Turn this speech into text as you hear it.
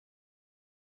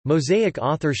Mosaic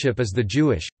authorship is the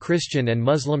Jewish, Christian and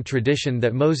Muslim tradition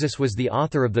that Moses was the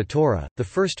author of the Torah, the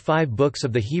first 5 books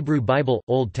of the Hebrew Bible,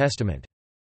 Old Testament.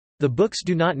 The books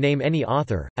do not name any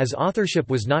author, as authorship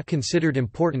was not considered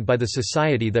important by the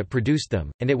society that produced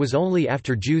them, and it was only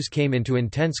after Jews came into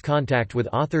intense contact with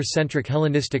author-centric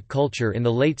Hellenistic culture in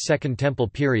the late Second Temple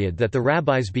period that the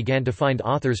rabbis began to find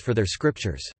authors for their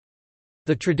scriptures.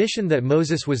 The tradition that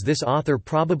Moses was this author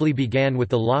probably began with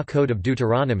the law code of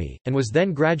Deuteronomy, and was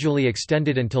then gradually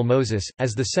extended until Moses,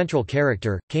 as the central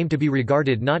character, came to be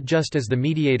regarded not just as the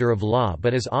mediator of law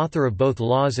but as author of both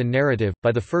laws and narrative.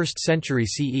 By the 1st century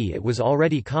CE, it was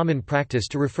already common practice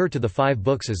to refer to the 5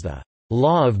 books as the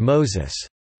Law of Moses.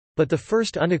 But the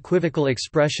first unequivocal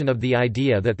expression of the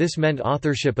idea that this meant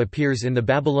authorship appears in the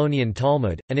Babylonian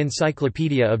Talmud, an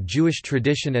encyclopedia of Jewish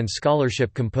tradition and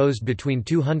scholarship composed between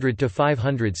 200 to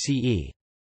 500 CE.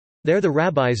 There the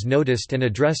rabbis noticed and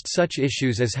addressed such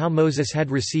issues as how Moses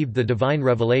had received the divine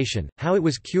revelation, how it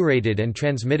was curated and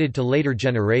transmitted to later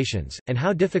generations, and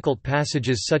how difficult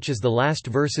passages such as the last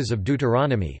verses of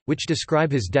Deuteronomy, which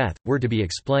describe his death, were to be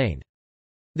explained.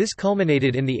 This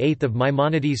culminated in the 8th of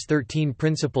Maimonides' 13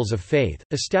 Principles of Faith,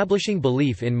 establishing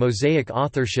belief in Mosaic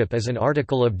authorship as an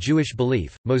article of Jewish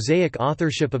belief. Mosaic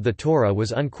authorship of the Torah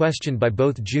was unquestioned by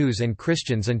both Jews and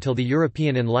Christians until the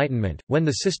European Enlightenment, when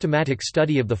the systematic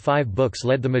study of the 5 books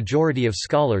led the majority of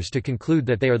scholars to conclude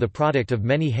that they are the product of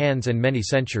many hands and many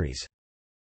centuries.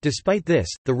 Despite this,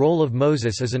 the role of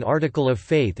Moses as an article of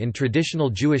faith in traditional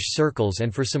Jewish circles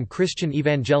and for some Christian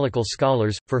evangelical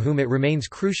scholars, for whom it remains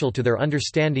crucial to their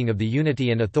understanding of the unity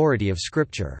and authority of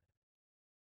Scripture.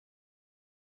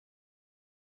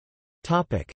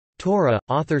 Torah,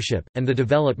 authorship, and the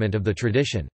development of the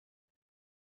tradition.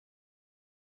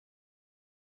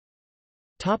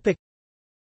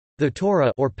 The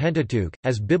Torah or Pentateuch,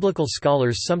 as biblical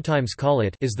scholars sometimes call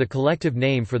it, is the collective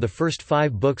name for the first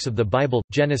 5 books of the Bible: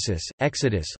 Genesis,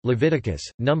 Exodus, Leviticus,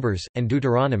 Numbers, and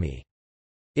Deuteronomy.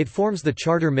 It forms the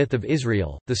charter myth of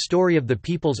Israel, the story of the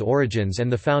people's origins and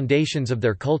the foundations of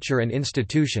their culture and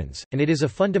institutions, and it is a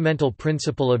fundamental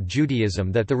principle of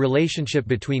Judaism that the relationship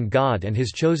between God and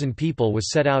his chosen people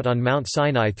was set out on Mount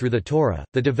Sinai through the Torah.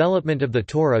 The development of the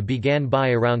Torah began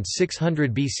by around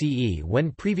 600 BCE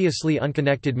when previously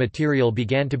unconnected material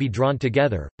began to be drawn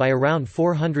together. By around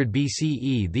 400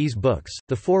 BCE, these books,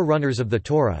 the forerunners of the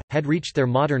Torah, had reached their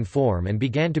modern form and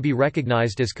began to be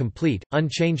recognized as complete,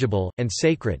 unchangeable, and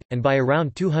sacred. And by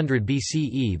around 200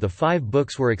 BCE the 5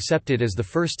 books were accepted as the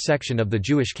first section of the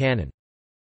Jewish canon.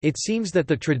 It seems that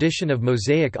the tradition of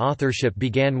Mosaic authorship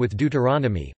began with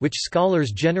Deuteronomy, which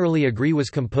scholars generally agree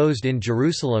was composed in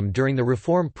Jerusalem during the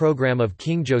reform program of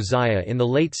King Josiah in the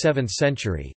late 7th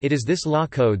century. It is this law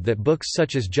code that books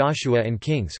such as Joshua and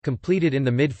Kings, completed in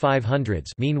the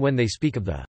mid-500s, mean when they speak of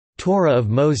the Torah of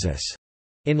Moses.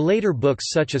 In later books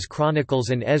such as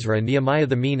Chronicles and Ezra-Nehemiah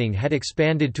the meaning had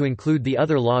expanded to include the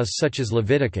other laws such as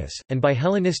Leviticus, and by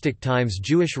Hellenistic times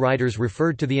Jewish writers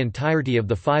referred to the entirety of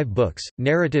the 5 books,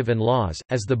 narrative and laws,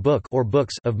 as the book or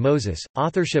books of Moses.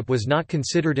 Authorship was not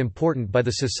considered important by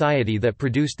the society that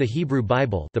produced the Hebrew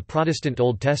Bible, the Protestant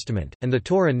Old Testament, and the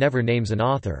Torah never names an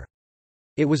author.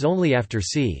 It was only after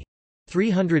c.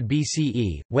 300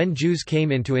 BCE, when Jews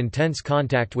came into intense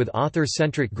contact with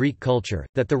author-centric Greek culture,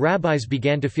 that the rabbis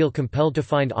began to feel compelled to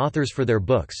find authors for their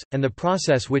books, and the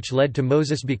process which led to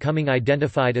Moses becoming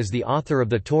identified as the author of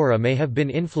the Torah may have been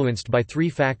influenced by 3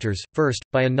 factors: first,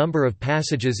 by a number of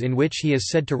passages in which he is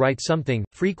said to write something,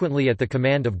 frequently at the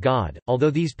command of God,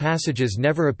 although these passages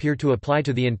never appear to apply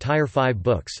to the entire 5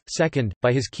 books; second,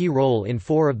 by his key role in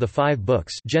 4 of the 5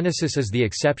 books, Genesis is the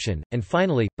exception; and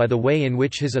finally, by the way in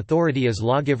which his authority as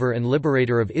lawgiver and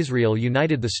liberator of Israel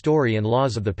united the story and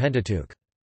laws of the Pentateuch.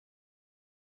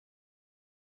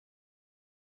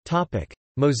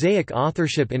 Mosaic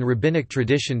authorship in rabbinic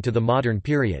tradition to the modern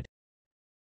period.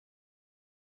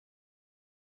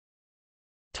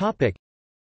 The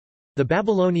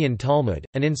Babylonian Talmud,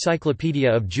 an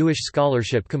encyclopedia of Jewish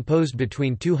scholarship composed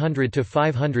between 200 to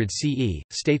 500 CE,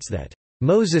 states that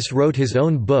Moses wrote his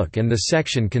own book and the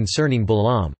section concerning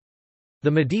Balaam. The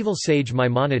medieval sage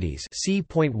Maimonides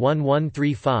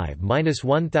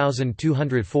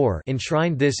c.1135–1204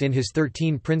 enshrined this in his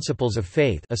 13 Principles of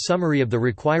Faith, a summary of the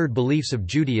required beliefs of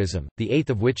Judaism, the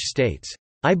 8th of which states,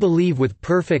 "I believe with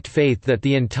perfect faith that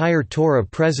the entire Torah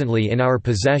presently in our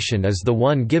possession is the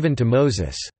one given to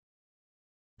Moses."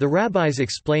 The rabbis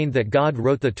explained that God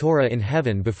wrote the Torah in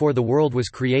heaven before the world was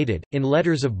created, in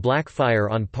letters of black fire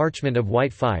on parchment of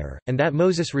white fire, and that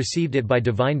Moses received it by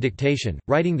divine dictation,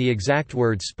 writing the exact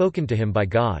words spoken to him by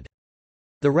God.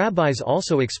 The rabbis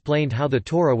also explained how the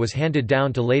Torah was handed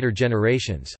down to later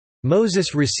generations.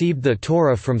 Moses received the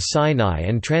Torah from Sinai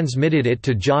and transmitted it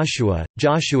to Joshua,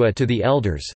 Joshua to the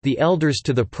elders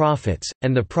to the prophets,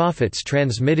 and the prophets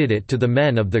transmitted it to the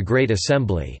men of the Great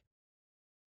Assembly,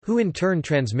 who in turn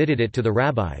transmitted it to the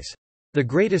rabbis. The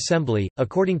Great Assembly,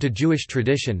 according to Jewish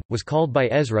tradition, was called by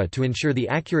Ezra to ensure the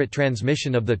accurate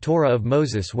transmission of the Torah of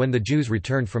Moses when the Jews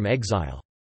returned from exile.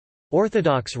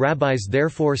 Orthodox rabbis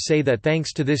therefore say that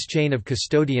thanks to this chain of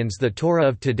custodians the Torah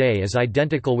of today is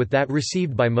identical with that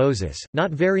received by Moses,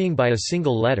 not varying by a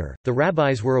single letter. The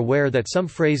rabbis were aware that some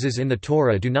phrases in the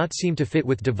Torah do not seem to fit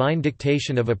with divine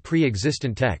dictation of a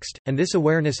pre-existent text, and this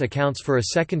awareness accounts for a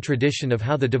second tradition of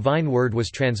how the divine word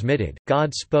was transmitted.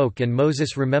 God spoke and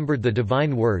Moses remembered the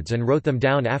divine words and wrote them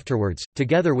down afterwards,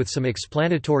 together with some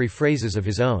explanatory phrases of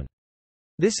his own.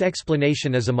 This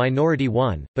explanation is a minority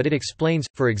one, but it explains,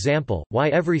 for example, why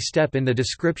every step in the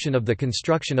description of the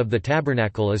construction of the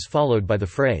tabernacle is followed by the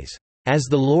phrase, "as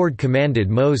the Lord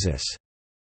commanded Moses."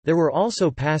 There were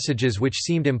also passages which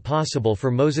seemed impossible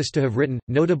for Moses to have written,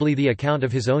 notably the account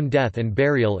of his own death and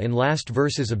burial in last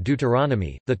verses of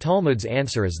Deuteronomy. The Talmud's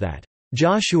answer is that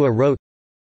Joshua wrote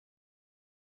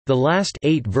the last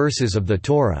 8 verses of the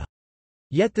Torah.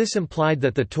 Yet this implied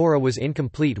that the Torah was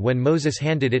incomplete when Moses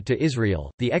handed it to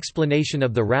Israel. The explanation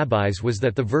of the rabbis was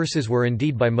that the verses were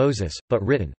indeed by Moses, but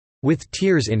written with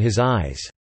tears in his eyes,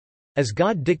 as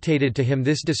God dictated to him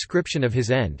this description of his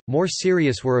end. More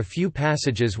serious were a few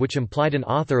passages which implied an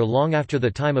author long after the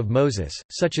time of Moses,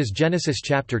 such as Genesis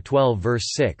chapter 12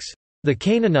 verse 6. The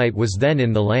Canaanite was then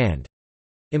in the land,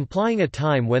 implying a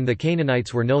time when the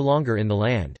Canaanites were no longer in the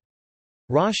land.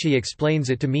 Rashi explains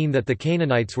it to mean that the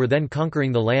Canaanites were then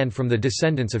conquering the land from the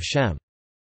descendants of Shem.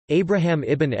 Abraham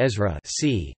ibn Ezra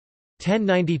c.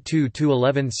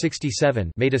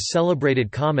 1092–1167 made a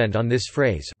celebrated comment on this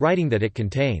phrase, writing that it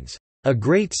contains a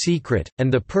great secret,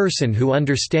 and the person who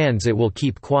understands it will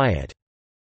keep quiet.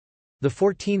 The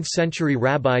 14th-century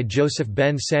rabbi Joseph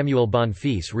ben Samuel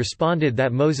Bonfils responded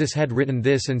that Moses had written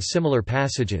this and similar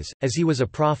passages, as he was a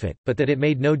prophet, but that it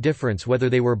made no difference whether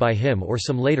they were by him or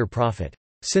some later prophet,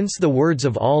 since the words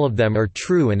of all of them are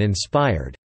true and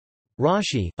inspired.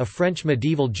 Rashi, a French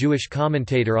medieval Jewish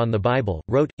commentator on the Bible,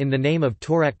 wrote, in the name of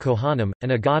Torat Kohanim,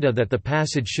 an Agada, that the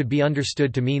passage should be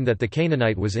understood to mean that the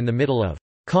Canaanite was in the middle of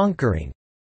conquering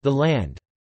the land.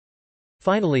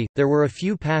 Finally, there were a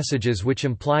few passages which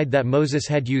implied that Moses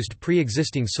had used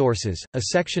pre-existing sources. A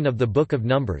section of the Book of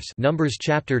Numbers, Numbers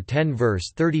chapter 10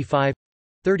 verse 35-36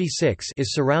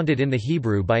 is surrounded in the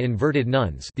Hebrew by inverted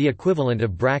nuns, the equivalent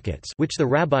of brackets, which the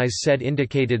rabbis said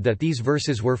indicated that these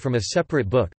verses were from a separate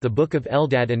book, the Book of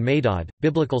Eldad and Medad.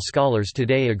 Biblical scholars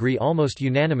today agree almost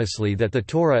unanimously that the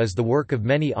Torah is the work of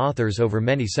many authors over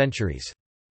many centuries.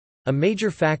 A major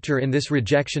factor in this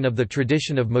rejection of the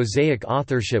tradition of Mosaic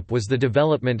authorship was the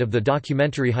development of the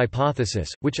documentary hypothesis,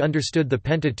 which understood the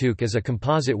Pentateuch as a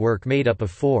composite work made up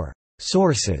of 4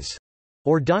 sources,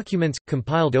 or documents,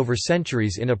 compiled over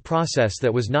centuries in a process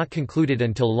that was not concluded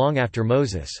until long after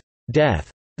Moses'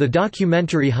 death. The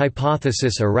documentary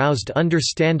hypothesis aroused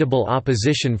understandable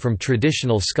opposition from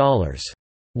traditional scholars.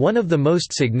 One of the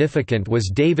most significant was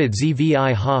David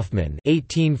Zvi Hoffman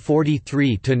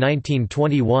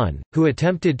 (1843–1921), who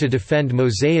attempted to defend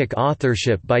Mosaic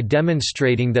authorship by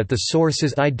demonstrating that the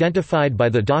sources identified by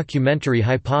the documentary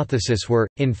hypothesis were,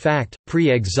 in fact,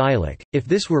 pre-exilic. If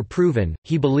this were proven,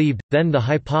 he believed, then the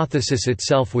hypothesis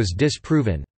itself was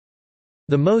disproven.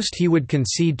 The most he would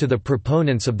concede to the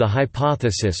proponents of the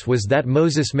hypothesis was that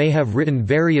Moses may have written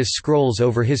various scrolls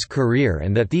over his career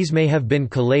and that these may have been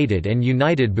collated and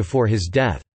united before his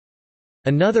death.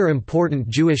 Another important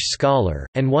Jewish scholar,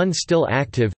 and one still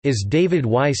active, is David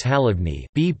Weiss Halivni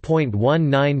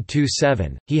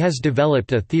B.1927. He has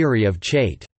developed a theory of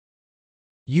Chait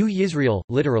U Yisrael,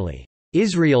 literally,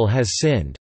 Israel has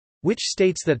sinned, which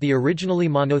states that the originally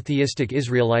monotheistic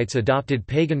Israelites adopted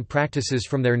pagan practices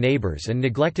from their neighbors and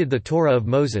neglected the Torah of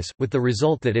Moses, with the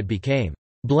result that it became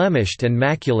blemished and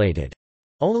maculated.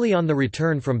 Only on the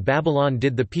return from Babylon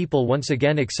did the people once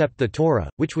again accept the Torah,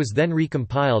 which was then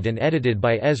recompiled and edited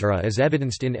by Ezra, as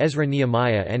evidenced in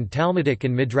Ezra-Nehemiah and Talmudic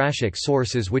and Midrashic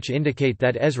sources which indicate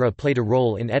that Ezra played a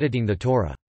role in editing the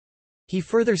Torah. He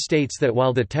further states that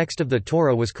while the text of the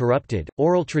Torah was corrupted,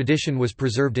 oral tradition was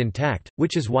preserved intact,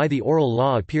 which is why the oral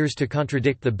law appears to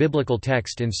contradict the biblical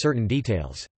text in certain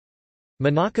details.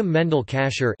 Menachem Mendel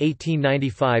Kasher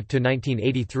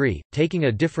 (1895–1983), taking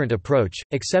a different approach,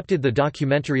 accepted the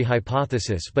documentary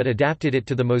hypothesis but adapted it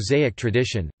to the Mosaic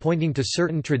tradition, pointing to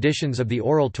certain traditions of the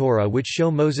Oral Torah which show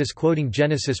Moses quoting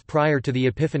Genesis prior to the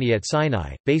Epiphany at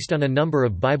Sinai, based on a number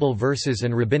of Bible verses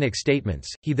and rabbinic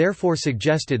statements. He therefore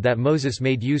suggested that Moses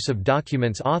made use of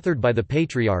documents authored by the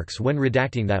patriarchs when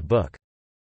redacting that book.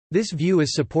 This view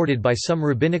is supported by some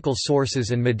rabbinical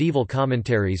sources and medieval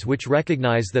commentaries which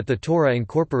recognize that the Torah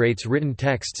incorporates written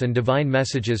texts and divine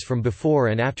messages from before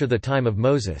and after the time of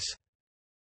Moses.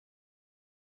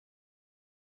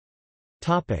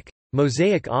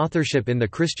 Mosaic authorship in the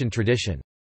Christian tradition.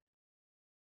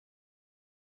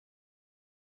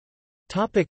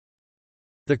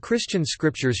 The Christian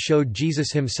scriptures showed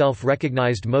Jesus himself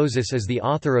recognized Moses as the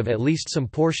author of at least some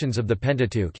portions of the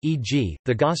Pentateuch, e.g.,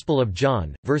 the Gospel of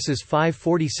John, verses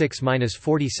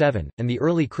 5:46–47, and the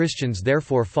early Christians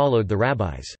therefore followed the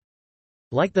rabbis.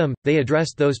 Like them, they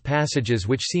addressed those passages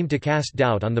which seemed to cast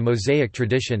doubt on the Mosaic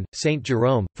tradition. Saint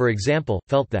Jerome, for example,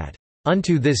 felt that,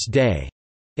 "unto this day"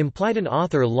 implied an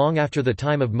author long after the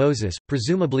time of Moses,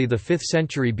 presumably the 5th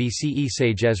century BCE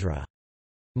sage Ezra.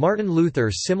 Martin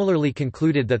Luther similarly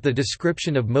concluded that the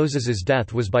description of Moses's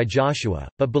death was by Joshua,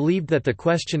 but believed that the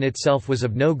question itself was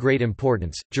of no great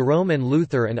importance. Jerome and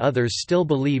Luther and others still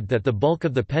believed that the bulk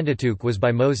of the Pentateuch was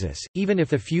by Moses, even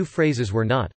if a few phrases were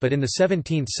not, but in the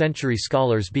 17th century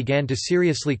scholars began to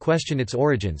seriously question its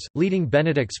origins, leading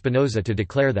Benedict Spinoza to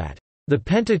declare that, "the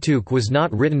Pentateuch was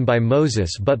not written by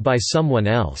Moses but by someone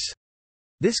else."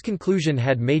 This conclusion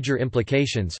had major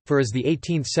implications, for as the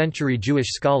 18th-century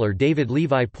Jewish scholar David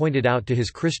Levi pointed out to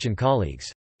his Christian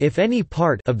colleagues, "If any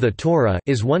part of the Torah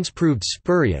is once proved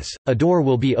spurious, a door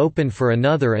will be opened for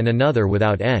another and another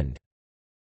without end."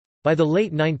 By the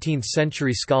late 19th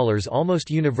century scholars almost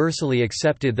universally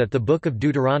accepted that the Book of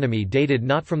Deuteronomy dated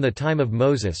not from the time of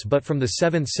Moses but from the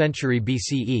 7th century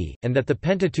BCE, and that the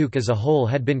Pentateuch as a whole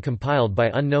had been compiled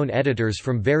by unknown editors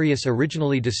from various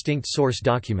originally distinct source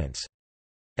documents.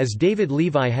 As David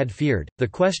Levi had feared, the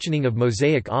questioning of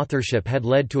Mosaic authorship had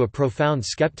led to a profound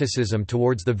skepticism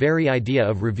towards the very idea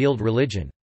of revealed religion.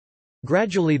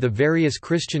 Gradually the various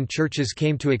Christian churches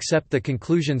came to accept the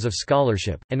conclusions of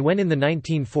scholarship, and when in the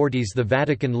 1940s the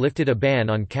Vatican lifted a ban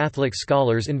on Catholic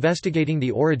scholars investigating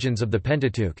the origins of the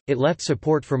Pentateuch, it left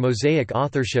support for Mosaic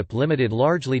authorship limited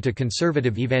largely to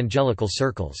conservative evangelical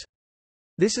circles.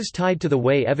 This is tied to the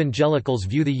way evangelicals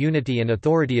view the unity and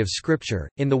authority of Scripture.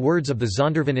 In the words of the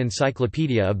Zondervan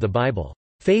Encyclopedia of the Bible,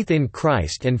 "Faith in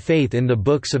Christ and faith in the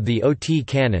books of the OT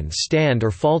canon stand or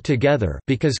fall together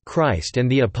because Christ and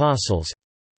the apostles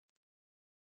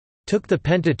took the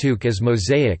Pentateuch as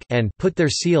Mosaic and put their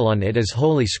seal on it as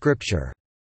Holy Scripture."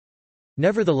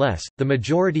 Nevertheless, the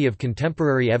majority of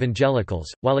contemporary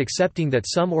evangelicals, while accepting that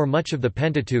some or much of the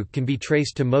Pentateuch can be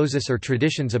traced to Moses or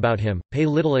traditions about him, pay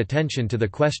little attention to the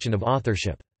question of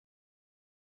authorship.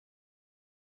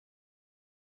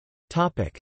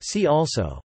 See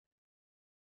also: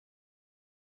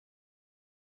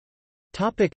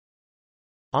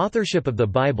 Authorship of the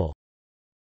Bible,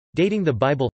 Dating the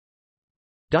Bible,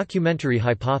 Documentary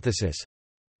hypothesis,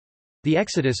 The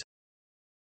Exodus,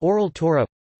 Oral Torah,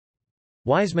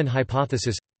 Wiseman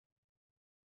hypothesis.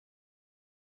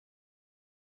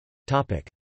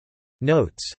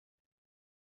 Notes.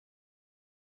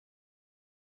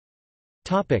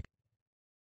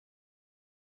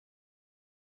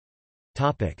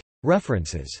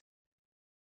 References.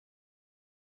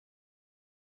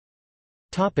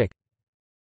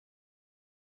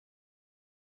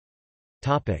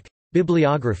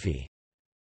 Bibliography.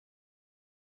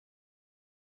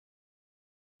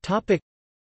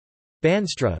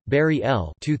 Banstra, Barry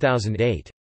L.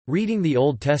 2008. Reading the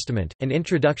Old Testament, An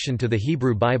Introduction to the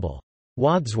Hebrew Bible.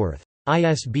 Wadsworth.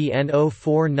 ISBN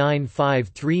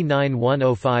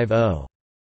 0495391050.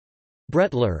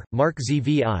 Brettler, Mark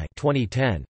ZVI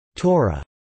 2010. Torah.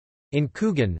 In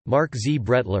Coogan, Mark Z.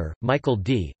 Brettler, Michael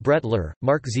D. Brettler,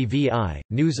 Mark ZVI,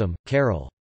 Newsom, Carol.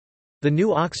 The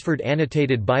New Oxford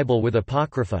Annotated Bible with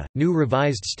Apocrypha, New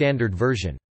Revised Standard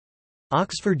Version.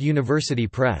 Oxford University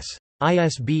Press.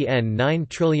 ISBN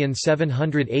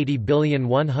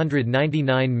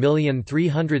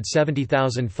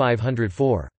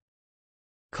 9780199370504.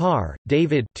 Carr,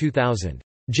 David 2000.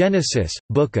 Genesis,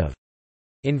 Book of.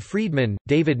 In Friedman,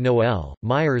 David Noel,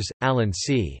 Myers, Alan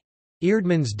C.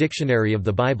 Eerdmans Dictionary of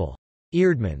the Bible.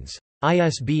 Eerdmans.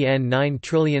 ISBN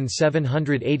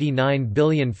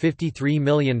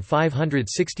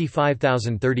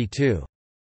 9780953565032.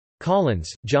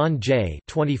 Collins, John J.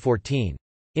 2014.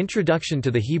 Introduction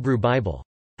to the Hebrew Bible.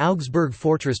 Augsburg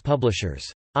Fortress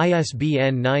Publishers.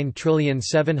 ISBN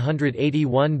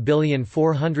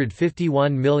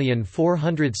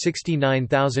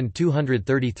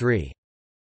 9781451469233.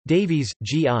 Davies,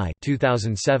 G. I.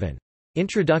 2007.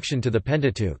 Introduction to the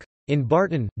Pentateuch. In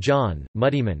Barton, John,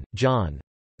 Muddiman, John.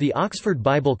 The Oxford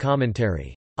Bible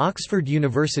Commentary. Oxford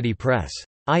University Press.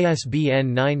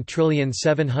 ISBN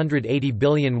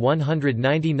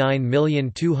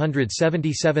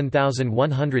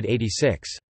 9780199277186.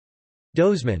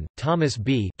 Dozeman, Thomas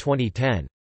B. 2010.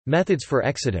 Methods for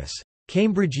Exodus.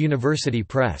 Cambridge University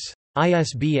Press.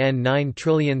 ISBN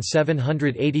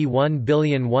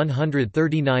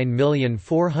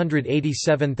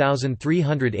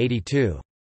 9781139487382.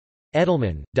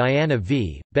 Edelman, Diana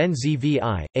V., Ben Zvi,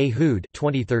 Ehud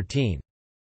 2013.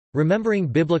 Remembering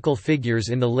Biblical Figures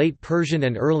in the Late Persian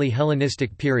and Early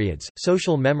Hellenistic Periods,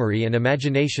 Social Memory and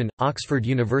Imagination, Oxford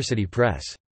University Press.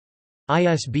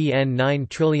 ISBN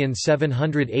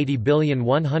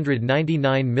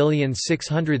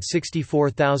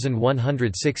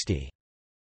 9780199664160.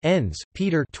 Enns,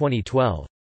 Peter 2012.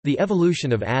 The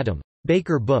Evolution of Adam.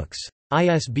 Baker Books.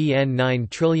 ISBN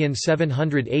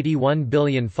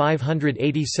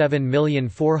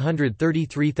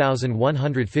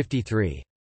 9781587433153.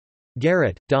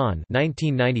 Garrett, Don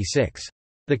 1996.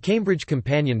 The Cambridge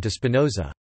Companion to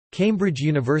Spinoza. Cambridge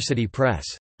University Press.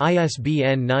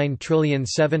 ISBN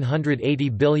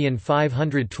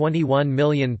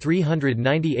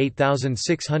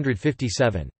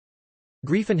 9780521398657.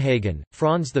 Griefenhagen,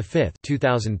 Franz V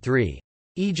 2003.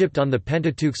 Egypt on the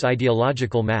Pentateuch's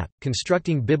Ideological Map,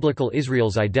 Constructing Biblical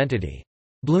Israel's Identity.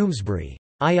 Bloomsbury.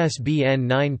 ISBN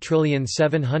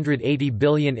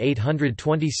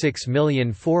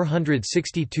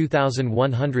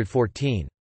 9780826462114.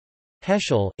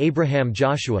 Heschel, Abraham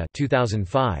Joshua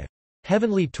 2005.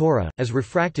 Heavenly Torah, as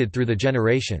Refracted Through the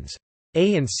Generations.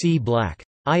 A and C Black.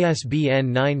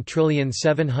 ISBN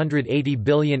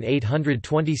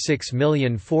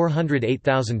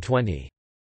 9780826408020.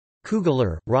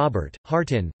 Kugler, Robert,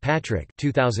 Harton, Patrick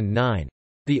 2009.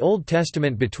 The Old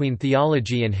Testament Between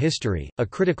Theology and History, A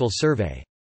Critical Survey.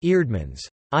 Eerdmans.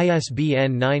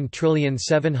 ISBN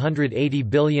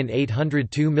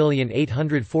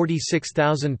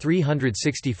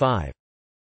 9780802846365.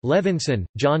 Levinson,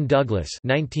 John Douglas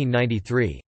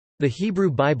 1993. The Hebrew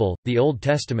Bible, the Old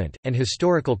Testament, and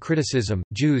Historical Criticism,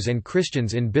 Jews and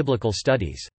Christians in Biblical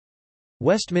Studies.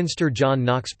 Westminster John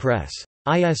Knox Press.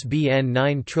 ISBN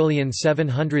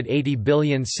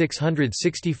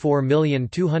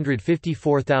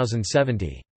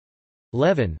 9780664254070.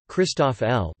 Levin, Christoph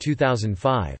L.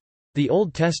 2005. The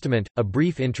Old Testament, A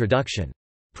Brief Introduction.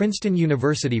 Princeton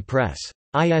University Press.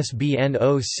 ISBN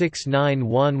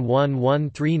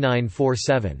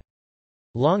 0691113947.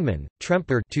 Longman,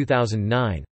 Tremper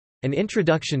 2009. An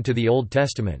Introduction to the Old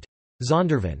Testament.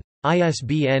 Zondervan.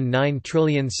 ISBN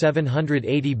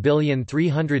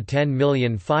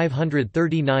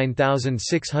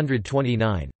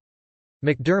 9780310539629.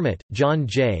 McDermott, John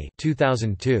J.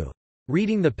 2002.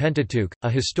 Reading the Pentateuch, A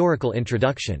Historical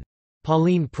Introduction.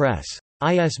 Pauline Press.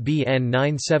 ISBN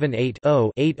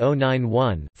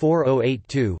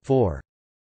 978-0-8091-4082-4.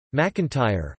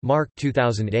 McIntyre, Mark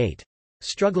 2008.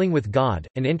 Struggling with God,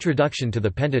 An Introduction to the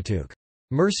Pentateuch.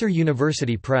 Mercer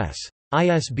University Press.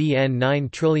 ISBN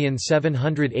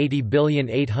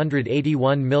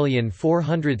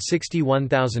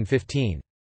 9780881461015.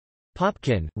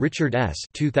 Popkin, Richard S.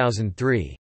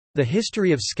 2003. The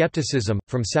History of Skepticism,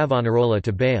 From Savonarola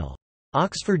to Bale.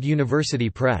 Oxford University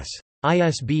Press.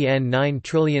 ISBN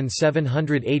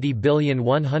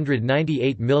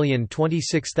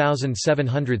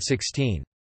 9780198026716.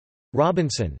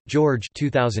 Robinson, George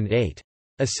 2008.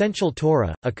 Essential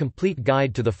Torah, A Complete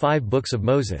Guide to the Five Books of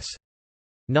Moses.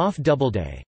 Knopf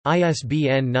Doubleday.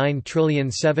 ISBN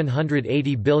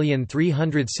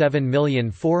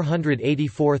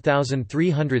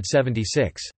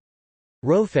 9780307484376.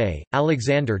 Rofe,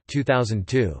 Alexander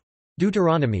 2002.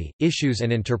 Deuteronomy, Issues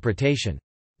and Interpretation.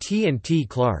 T&T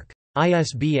Clark.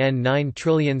 ISBN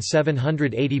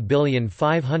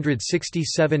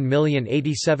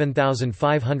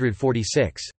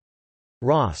 9780567087546.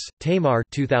 Ross, Tamar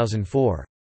 2004.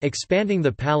 Expanding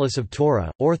the Palace of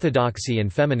Torah, Orthodoxy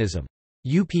and Feminism.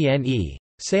 UPNE.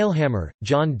 Sailhammer,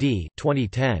 John D.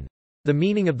 2010. The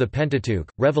Meaning of the Pentateuch,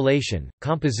 Revelation,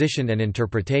 Composition and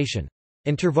Interpretation.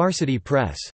 InterVarsity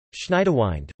Press.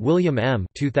 Schneiderwind, William M.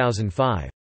 2005.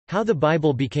 How the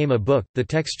Bible Became a Book, The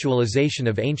Textualization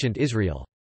of Ancient Israel.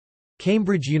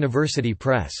 Cambridge University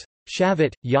Press.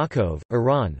 Shavit, Yaakov,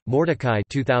 Iran, Mordecai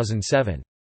 2007.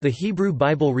 The Hebrew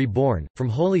Bible Reborn, From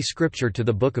Holy Scripture to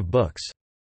the Book of Books.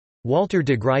 Walter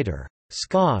de Gruyter.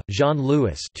 Ska,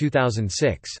 Jean-Louis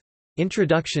 2006.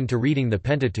 Introduction to Reading the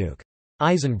Pentateuch.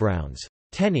 Eisenbrauns.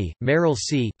 Tenney, Merrill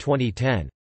C. 2010.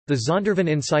 The Zondervan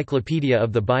Encyclopedia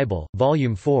of the Bible,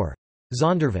 Volume 4.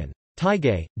 Zondervan.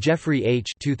 Teige, Jeffrey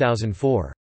H.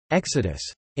 2004. Exodus.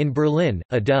 In Berlin,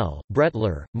 Adele,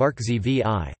 Brettler, Mark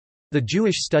Zvi. The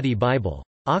Jewish Study Bible.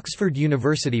 Oxford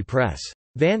University Press.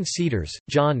 Van Cedars,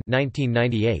 John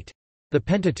 1998. The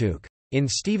Pentateuch. In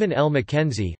Stephen L.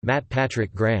 Mackenzie, Matt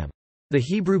Patrick Graham. The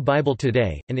Hebrew Bible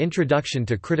Today, An Introduction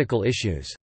to Critical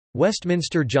Issues.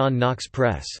 Westminster John Knox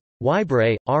Press.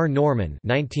 Wybray, R. Norman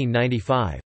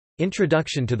 1995.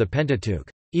 Introduction to the Pentateuch.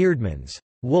 Eerdmans.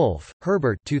 Wolf,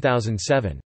 Herbert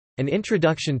 2007. An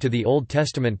Introduction to the Old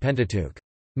Testament Pentateuch.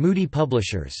 Moody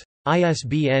Publishers.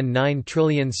 ISBN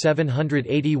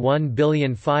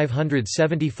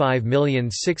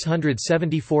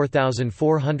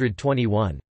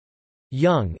 9781575674421.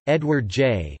 Young, Edward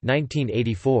J.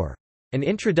 1984. An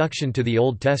Introduction to the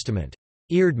Old Testament.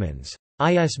 Eerdmans.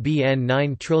 ISBN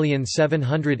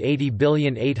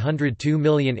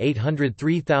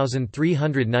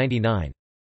 9780802803803,399.